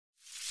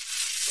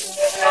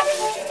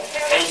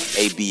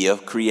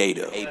ABF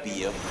Creative.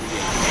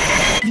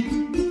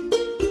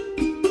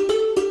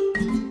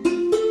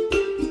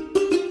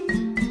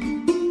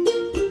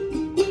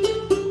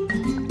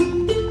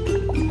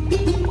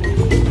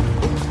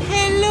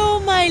 Hello,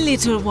 my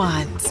little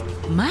ones.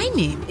 My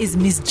name is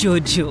Miss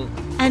Jojo,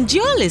 and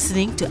you're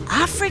listening to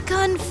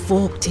African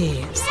Folk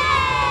Tales.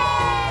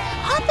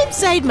 Hop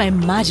inside my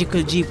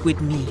magical jeep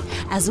with me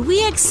as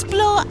we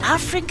explore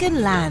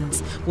African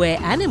lands where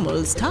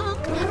animals talk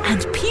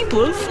and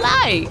people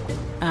fly.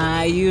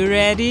 Are you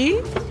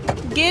ready?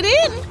 Get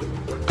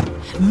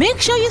in!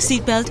 Make sure your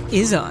seatbelt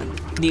is on.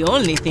 The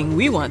only thing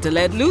we want to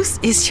let loose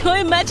is your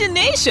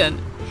imagination.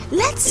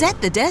 Let's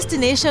set the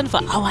destination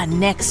for our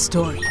next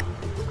story.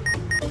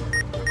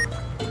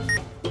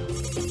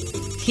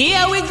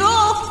 Here we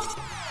go!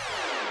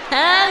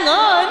 Hang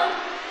on!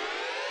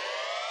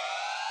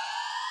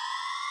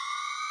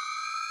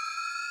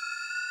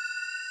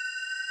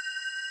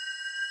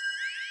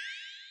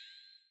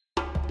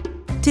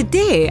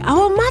 Today,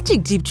 our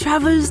magic jeep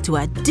travels to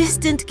a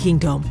distant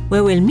kingdom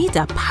where we'll meet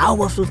a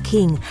powerful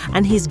king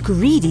and his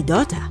greedy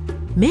daughter.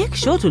 Make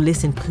sure to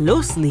listen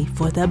closely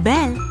for the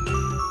bell.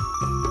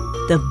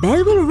 The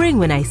bell will ring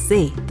when I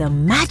say the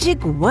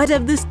magic word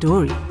of the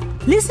story.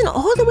 Listen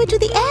all the way to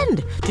the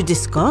end to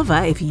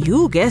discover if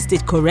you guessed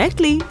it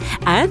correctly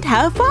and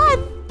have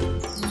fun.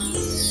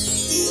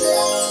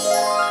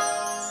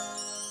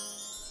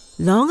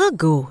 Long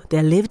ago,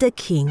 there lived a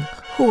king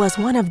who was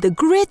one of the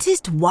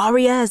greatest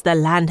warriors the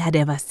land had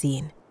ever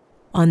seen.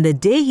 On the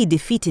day he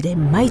defeated a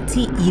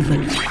mighty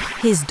evil,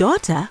 his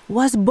daughter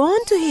was born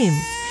to him.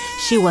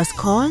 She was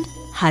called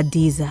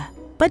Hadiza.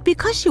 But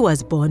because she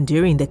was born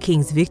during the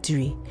king's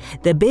victory,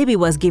 the baby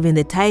was given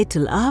the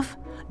title of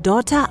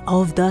Daughter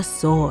of the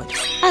Sword,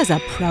 as a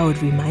proud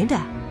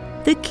reminder.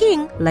 The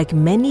king, like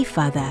many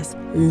fathers,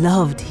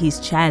 loved his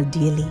child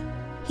dearly.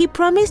 He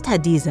promised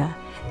Hadiza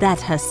that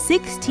her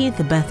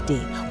 16th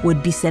birthday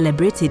would be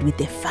celebrated with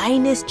the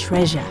finest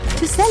treasure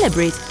to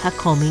celebrate her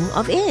coming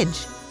of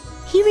age.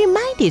 He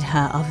reminded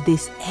her of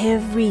this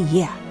every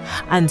year,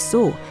 and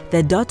so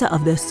the Daughter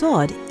of the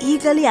Sword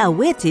eagerly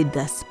awaited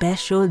the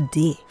special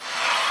day.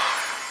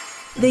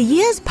 The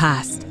years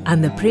passed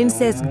and the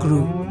princess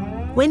grew.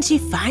 When she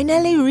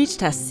finally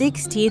reached her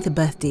 16th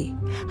birthday,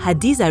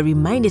 Hadiza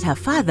reminded her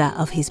father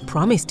of his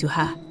promise to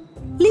her.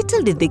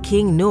 Little did the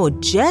king know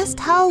just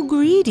how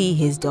greedy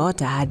his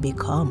daughter had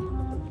become.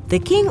 The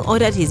king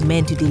ordered his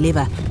men to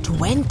deliver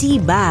 20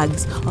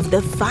 bags of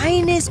the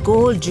finest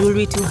gold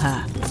jewelry to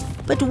her.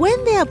 But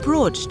when they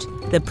approached,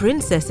 the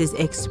princess's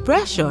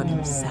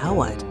expression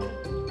soured.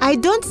 "I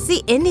don't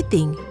see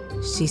anything,"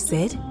 she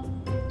said,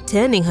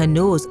 turning her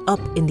nose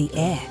up in the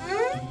air.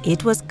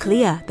 It was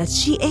clear that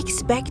she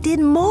expected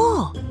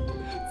more.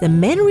 The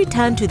men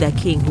returned to the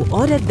king, who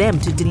ordered them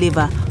to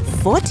deliver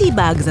 40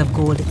 bags of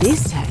gold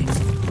this time.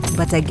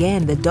 But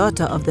again, the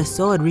Daughter of the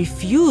Sword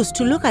refused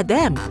to look at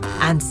them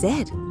and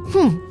said,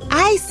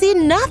 "I see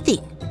nothing."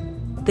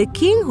 The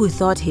king, who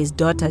thought his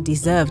daughter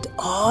deserved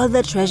all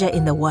the treasure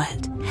in the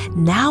world,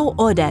 now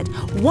ordered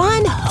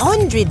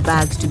 100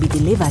 bags to be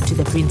delivered to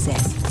the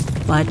princess.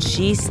 But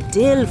she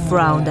still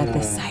frowned at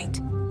the sight.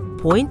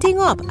 Pointing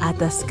up at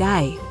the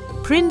sky,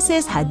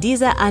 Princess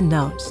Hadiza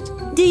announced,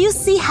 "Do you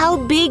see how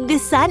big the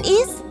sun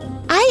is?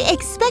 I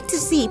expect to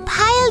see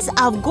piles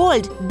of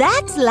gold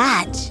that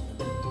large."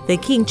 The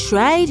king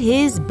tried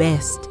his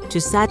best to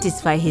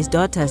satisfy his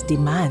daughter's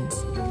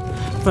demands.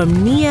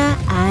 From near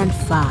and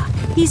far,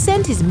 he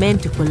sent his men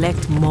to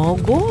collect more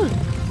gold.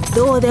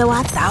 Though there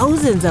were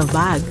thousands of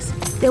bags,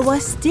 they were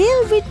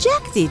still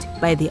rejected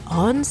by the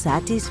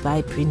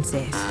unsatisfied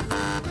princess.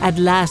 At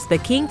last, the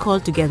king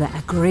called together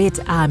a great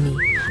army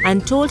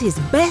and told his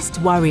best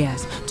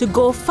warriors to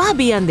go far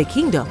beyond the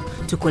kingdom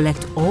to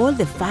collect all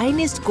the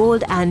finest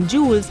gold and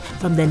jewels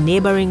from the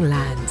neighboring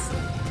lands.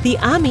 The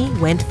army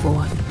went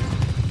forth.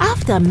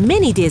 After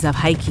many days of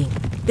hiking,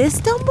 they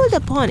stumbled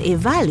upon a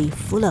valley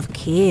full of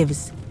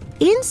caves.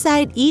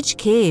 Inside each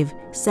cave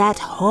sat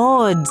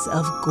hordes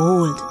of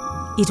gold.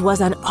 It was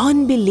an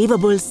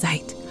unbelievable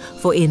sight,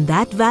 for in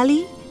that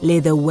valley lay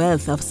the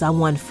wealth of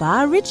someone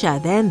far richer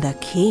than the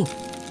king.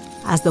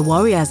 As the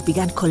warriors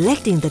began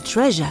collecting the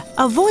treasure,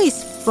 a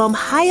voice from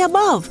high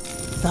above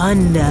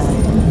thundered,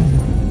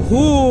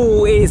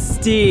 "Who is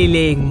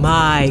stealing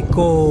my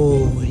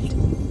gold?"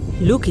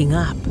 Looking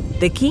up,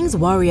 the king's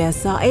warriors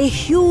saw a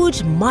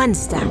huge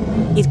monster.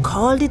 It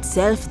called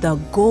itself the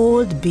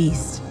Gold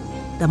Beast.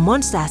 The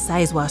monster's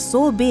size was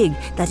so big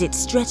that it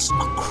stretched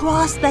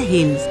across the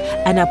hills,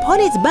 and upon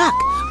its back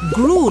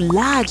grew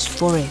large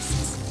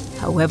forests.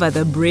 However,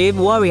 the brave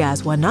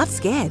warriors were not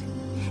scared.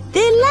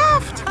 They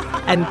laughed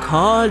and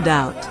called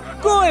out,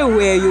 "Go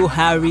away, you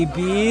hairy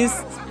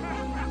beast!"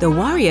 The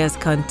warriors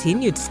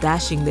continued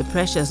stashing the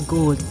precious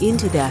gold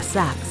into their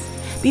sacks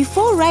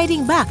before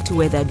riding back to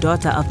where the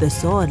Daughter of the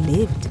Sword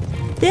lived.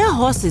 Their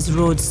horses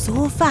rode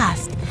so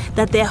fast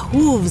that their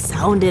hooves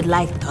sounded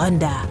like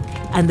thunder,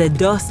 and the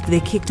dust they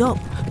kicked up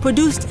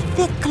produced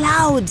thick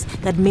clouds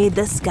that made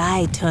the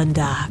sky turn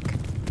dark.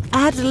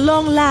 At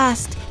long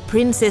last,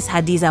 Princess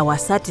Hadiza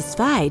was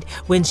satisfied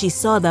when she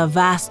saw the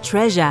vast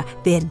treasure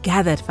they had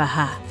gathered for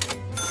her.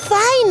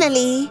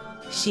 Finally,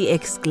 she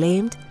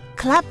exclaimed,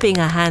 clapping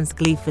her hands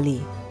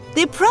gleefully.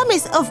 The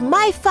promise of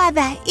my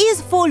father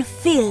is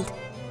fulfilled.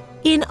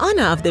 In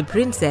honor of the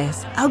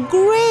princess, a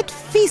great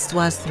feast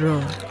was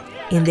thrown.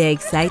 In their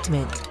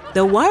excitement,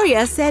 the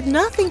warriors said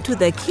nothing to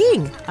the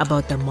king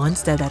about the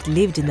monster that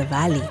lived in the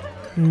valley,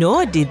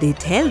 nor did they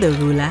tell the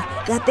ruler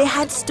that they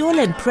had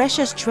stolen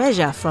precious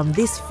treasure from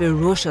this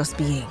ferocious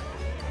being.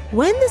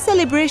 When the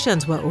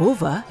celebrations were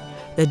over,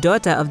 the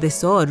daughter of the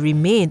sword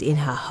remained in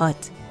her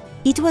hut.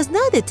 It was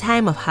now the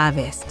time of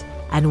harvest,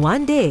 and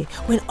one day,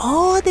 when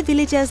all the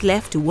villagers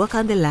left to work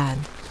on the land,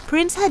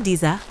 Prince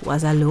Hadiza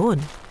was alone.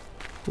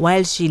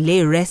 While she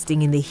lay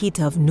resting in the heat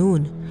of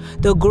noon,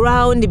 the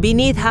ground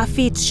beneath her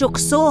feet shook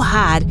so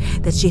hard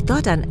that she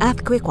thought an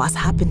earthquake was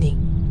happening.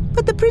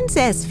 But the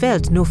princess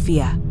felt no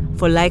fear,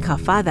 for like her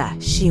father,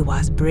 she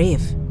was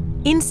brave.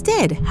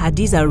 Instead,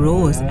 Hadiza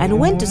rose and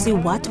went to see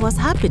what was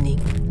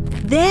happening.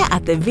 There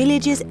at the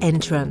village's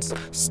entrance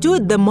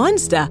stood the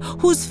monster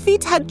whose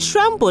feet had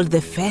trampled the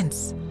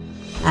fence.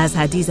 As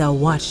Hadiza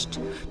watched,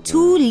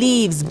 2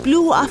 leaves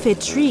blew off a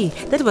tree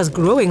that was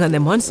growing on the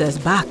monster's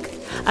back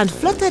and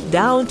fluttered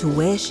down to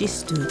where she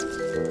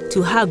stood.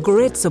 To her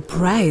great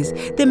surprise,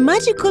 the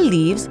magical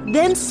leaves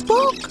then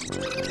spoke,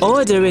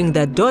 ordering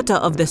the daughter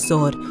of the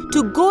sword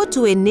to go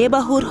to a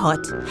neighborhood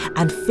hut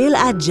and fill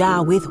a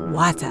jar with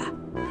water.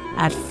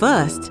 At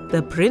first,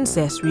 the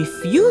princess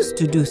refused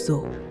to do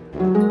so.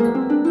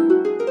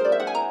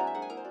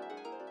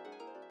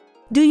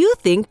 Do you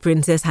think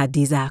Princess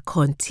Hadiza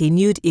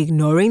continued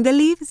ignoring the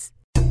leaves?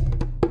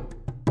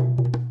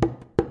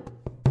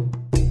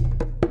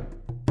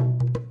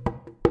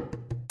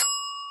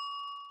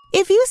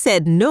 If you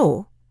said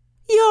no,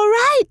 you're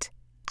right.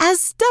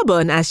 As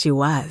stubborn as she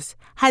was,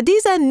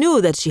 Hadiza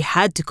knew that she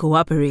had to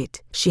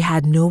cooperate. She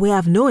had no way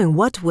of knowing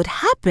what would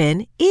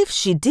happen if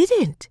she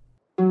didn't.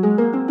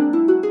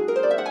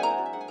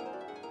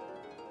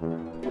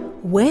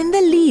 When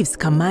the leaves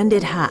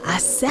commanded her a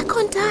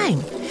second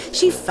time,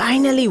 she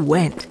finally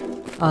went,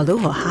 although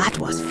her heart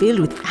was filled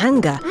with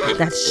anger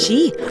that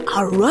she,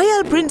 a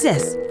royal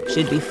princess,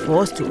 should be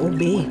forced to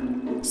obey.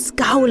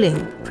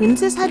 Scowling,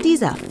 Princess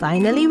Hadiza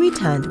finally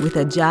returned with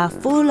a jar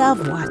full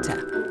of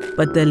water.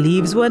 But the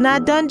leaves were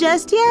not done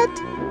just yet.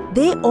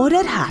 They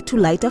ordered her to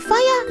light a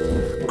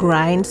fire,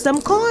 grind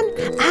some corn,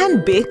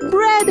 and bake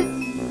bread.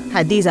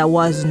 Hadiza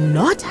was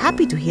not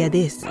happy to hear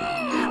this.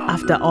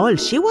 After all,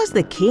 she was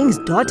the king's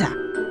daughter,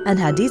 and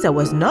Hadiza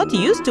was not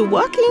used to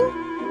working.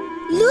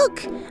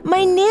 Look,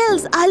 my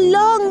nails are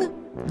long,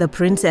 the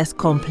princess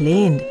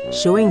complained,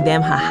 showing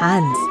them her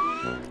hands.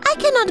 I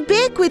cannot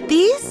bake with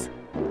these.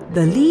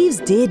 The leaves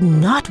did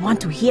not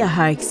want to hear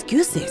her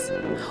excuses.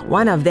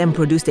 One of them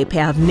produced a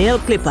pair of nail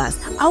clippers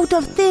out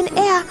of thin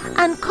air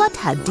and cut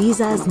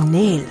Hadiza's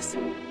nails.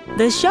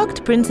 The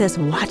shocked princess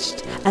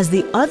watched as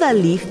the other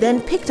leaf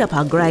then picked up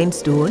her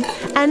grindstone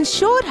and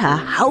showed her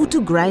how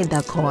to grind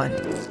the corn.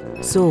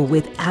 So,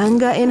 with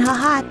anger in her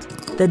heart,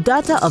 the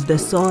daughter of the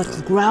sword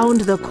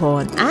ground the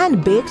corn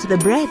and baked the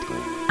bread.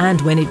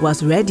 And when it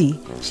was ready,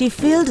 she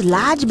filled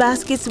large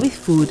baskets with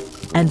food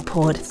and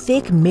poured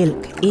thick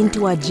milk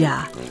into a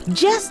jar,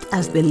 just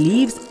as the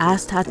leaves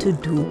asked her to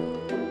do.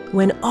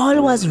 When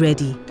all was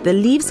ready, the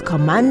leaves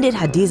commanded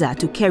Hadiza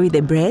to carry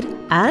the bread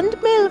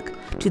and milk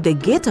to the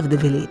gate of the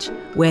village,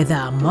 where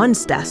the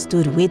monster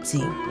stood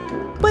waiting.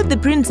 But the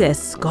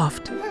princess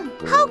scoffed.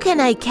 How can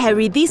I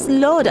carry this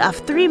load of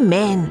 3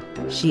 men?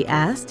 She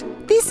asked.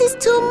 This is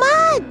too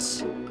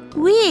much.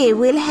 We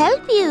will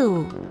help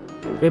you,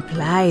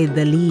 replied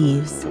the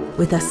leaves.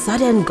 With a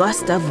sudden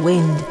gust of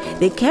wind,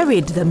 they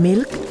carried the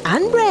milk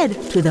and bread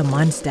to the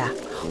monster,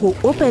 who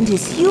opened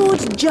his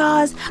huge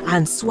jaws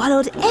and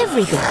swallowed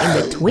everything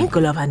in the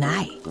twinkle of an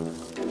eye.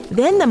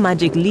 Then the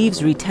magic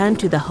leaves returned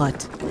to the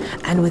hut,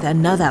 and with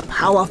another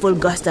powerful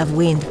gust of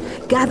wind,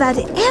 gathered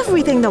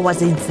everything that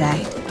was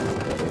inside.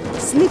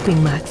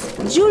 Sleeping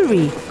mats,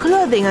 jewelry,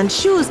 clothing, and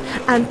shoes,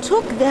 and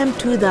took them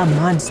to the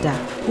monster,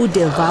 who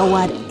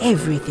devoured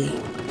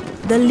everything.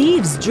 The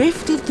leaves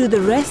drifted through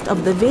the rest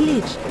of the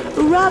village,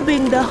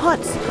 robbing the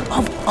huts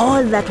of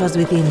all that was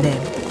within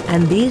them.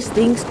 And these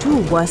things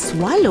too were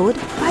swallowed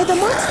by the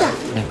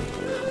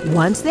monster.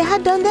 Once they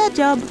had done their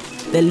job,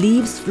 the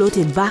leaves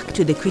floated back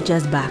to the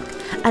creature's back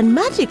and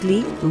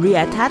magically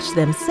reattached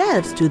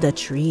themselves to the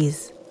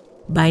trees.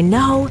 By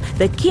now,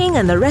 the king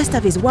and the rest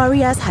of his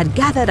warriors had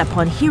gathered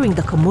upon hearing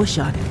the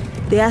commotion.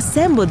 They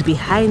assembled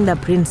behind the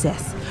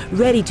princess,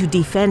 ready to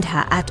defend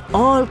her at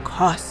all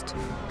cost.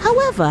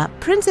 However,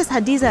 Princess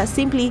Hadiza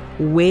simply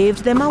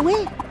waved them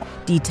away,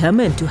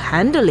 determined to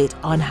handle it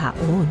on her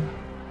own.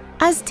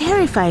 As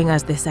terrifying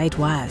as the sight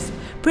was,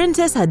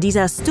 Princess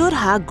Hadiza stood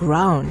her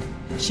ground.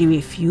 She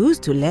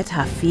refused to let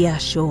her fear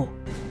show.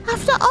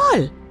 After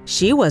all,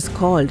 she was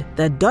called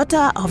the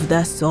daughter of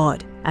the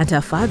sword, and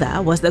her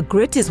father was the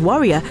greatest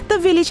warrior the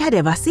village had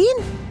ever seen.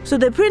 So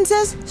the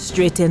princess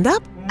straightened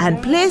up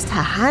and placed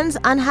her hands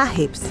on her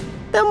hips.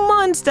 The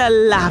monster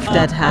laughed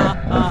at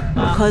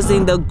her,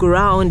 causing the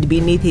ground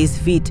beneath his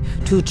feet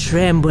to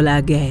tremble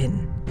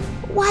again.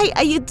 "Why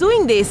are you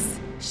doing this?"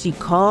 she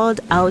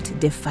called out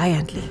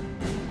defiantly.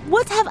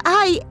 "What have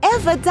I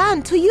ever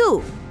done to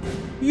you?"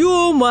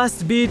 "You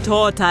must be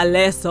taught a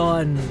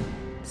lesson,"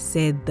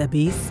 said the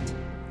beast.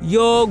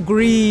 "Your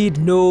greed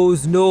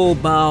knows no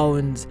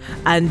bounds,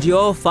 and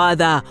your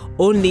father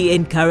only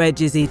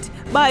encourages it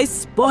by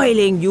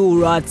spoiling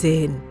you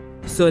rotten.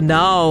 So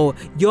now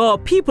your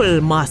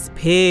people must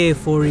pay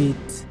for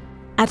it."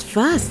 At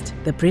first,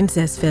 the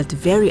princess felt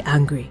very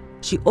angry.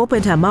 She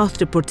opened her mouth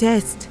to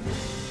protest,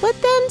 but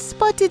then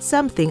spotted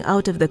something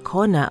out of the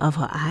corner of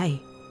her eye.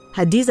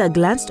 Hadiza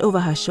glanced over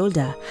her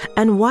shoulder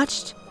and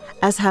watched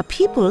as her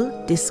people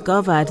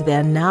discovered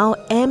their now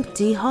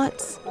empty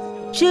huts.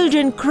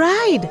 Children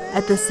cried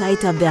at the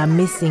sight of their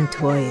missing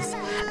toys,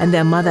 and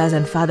their mothers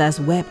and fathers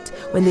wept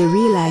when they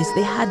realized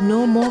they had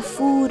no more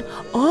food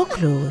or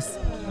clothes.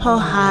 Her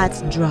heart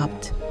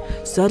dropped.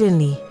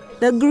 Suddenly,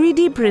 the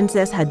greedy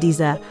Princess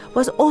Hadiza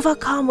was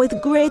overcome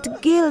with great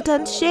guilt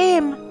and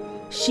shame.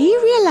 She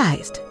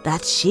realized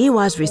that she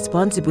was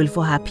responsible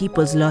for her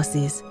people's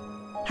losses.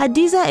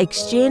 Hadiza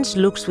exchanged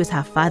looks with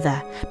her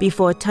father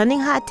before turning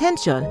her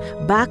attention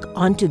back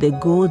onto the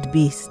gold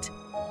beast.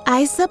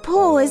 "I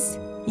suppose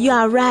you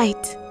are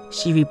right,"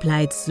 she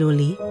replied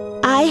slowly.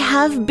 "I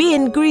have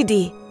been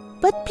greedy,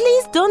 but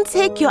please don't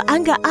take your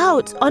anger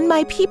out on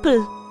my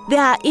people. They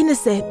are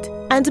innocent,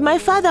 and my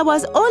father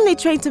was only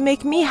trying to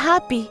make me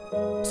happy.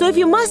 So if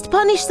you must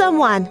punish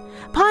someone,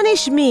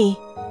 punish me."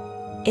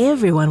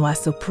 Everyone was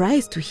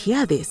surprised to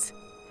hear this.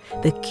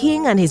 The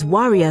king and his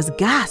warriors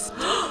gasped,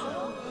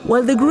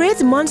 while the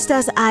great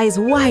monster's eyes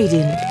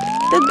widened.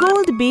 The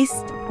gold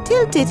beast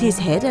tilted his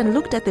head and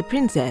looked at the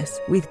princess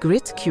with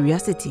great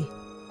curiosity.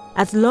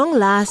 At long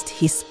last,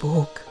 he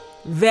spoke.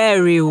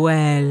 "Very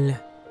well,"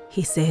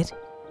 he said.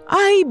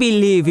 "I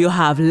believe you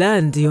have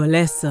learned your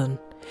lesson.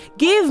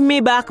 Give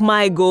me back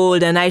my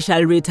gold and I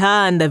shall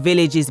return the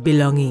village's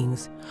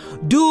belongings.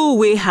 Do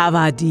we have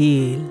a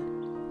deal?"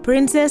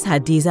 Princess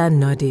Hadiza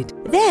nodded.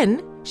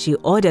 Then she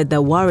ordered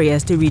the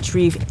warriors to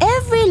retrieve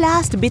every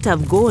last bit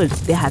of gold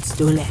they had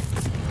stolen.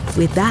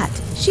 With that,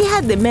 she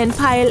had the men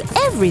pile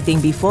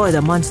everything before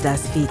the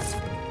monster's feet.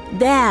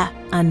 "There,"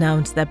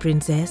 announced the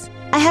princess.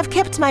 "I have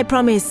kept my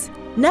promise.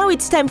 Now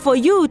it's time for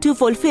you to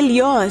fulfill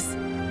yours."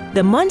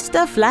 The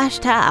monster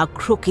flashed her a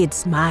crooked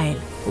smile,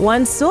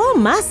 one so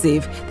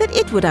massive that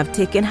it would have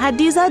taken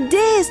Hadiza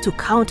days to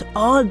count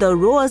all the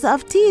rows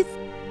of teeth.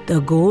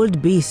 The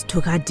gold beast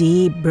took a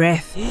deep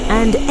breath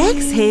and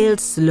exhaled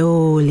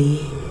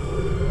slowly.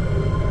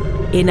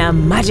 In a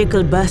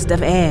magical burst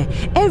of air,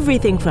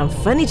 everything from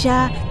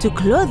furniture to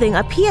clothing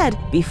appeared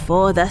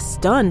before the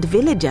stunned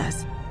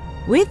villagers.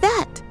 With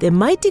that, the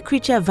mighty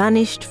creature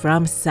vanished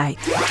from sight,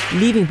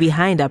 leaving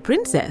behind a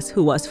princess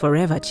who was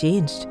forever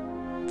changed.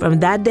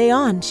 From that day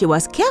on, she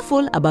was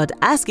careful about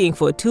asking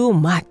for too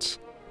much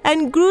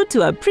and grew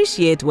to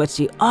appreciate what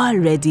she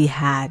already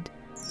had.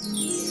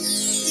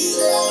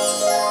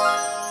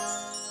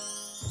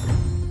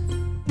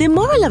 The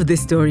moral of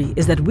this story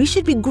is that we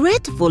should be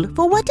grateful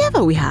for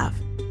whatever we have.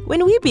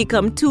 When we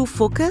become too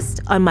focused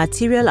on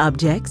material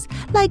objects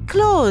like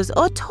clothes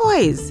or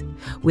toys,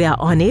 we are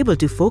unable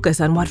to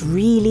focus on what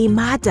really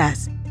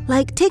matters,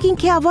 like taking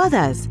care of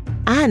others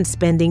and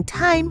spending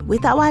time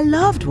with our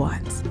loved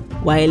ones.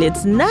 While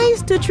it's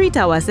nice to treat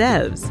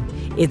ourselves,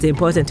 it's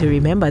important to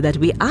remember that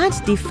we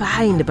aren't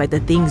defined by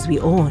the things we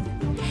own.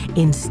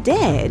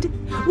 Instead,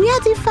 we are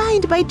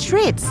defined by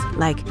traits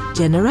like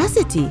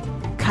generosity,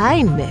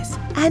 kindness,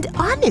 and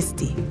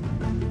honesty.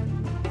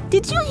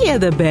 Did you hear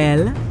the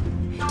bell?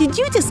 Did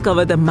you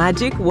discover the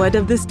magic word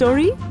of the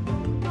story?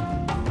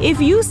 If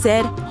you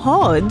said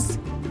hoards,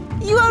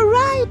 you are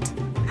right.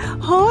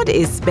 Hoard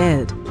is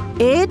spelled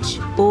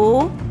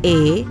H-O-A-R-D.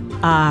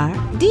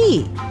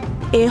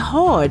 A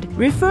hoard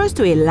refers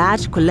to a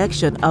large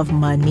collection of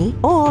money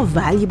or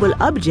valuable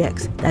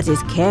objects that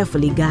is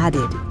carefully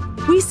guarded.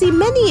 We see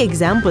many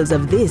examples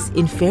of this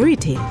in fairy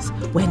tales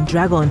when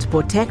dragons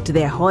protect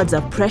their hoards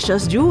of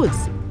precious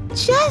jewels,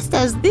 just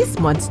as this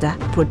monster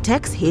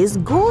protects his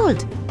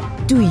gold.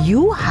 Do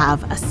you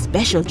have a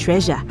special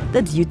treasure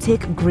that you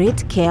take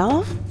great care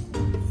of?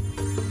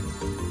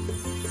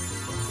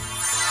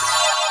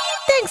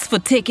 Thanks for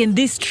taking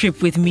this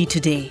trip with me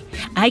today.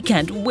 I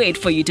can't wait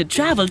for you to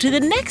travel to the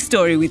next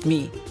story with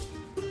me.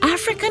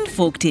 African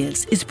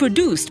Folktales is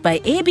produced by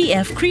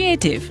ABF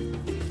Creative.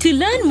 To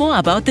learn more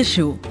about the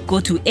show, go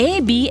to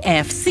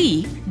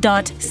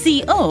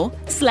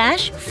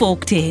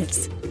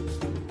abfc.co/folktales.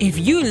 If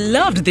you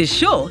loved this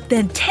show,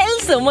 then tell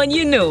someone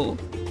you know.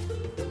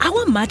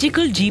 Our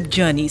magical Jeep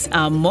journeys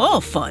are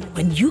more fun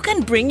when you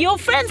can bring your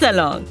friends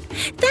along.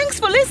 Thanks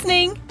for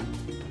listening.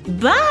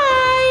 Bye!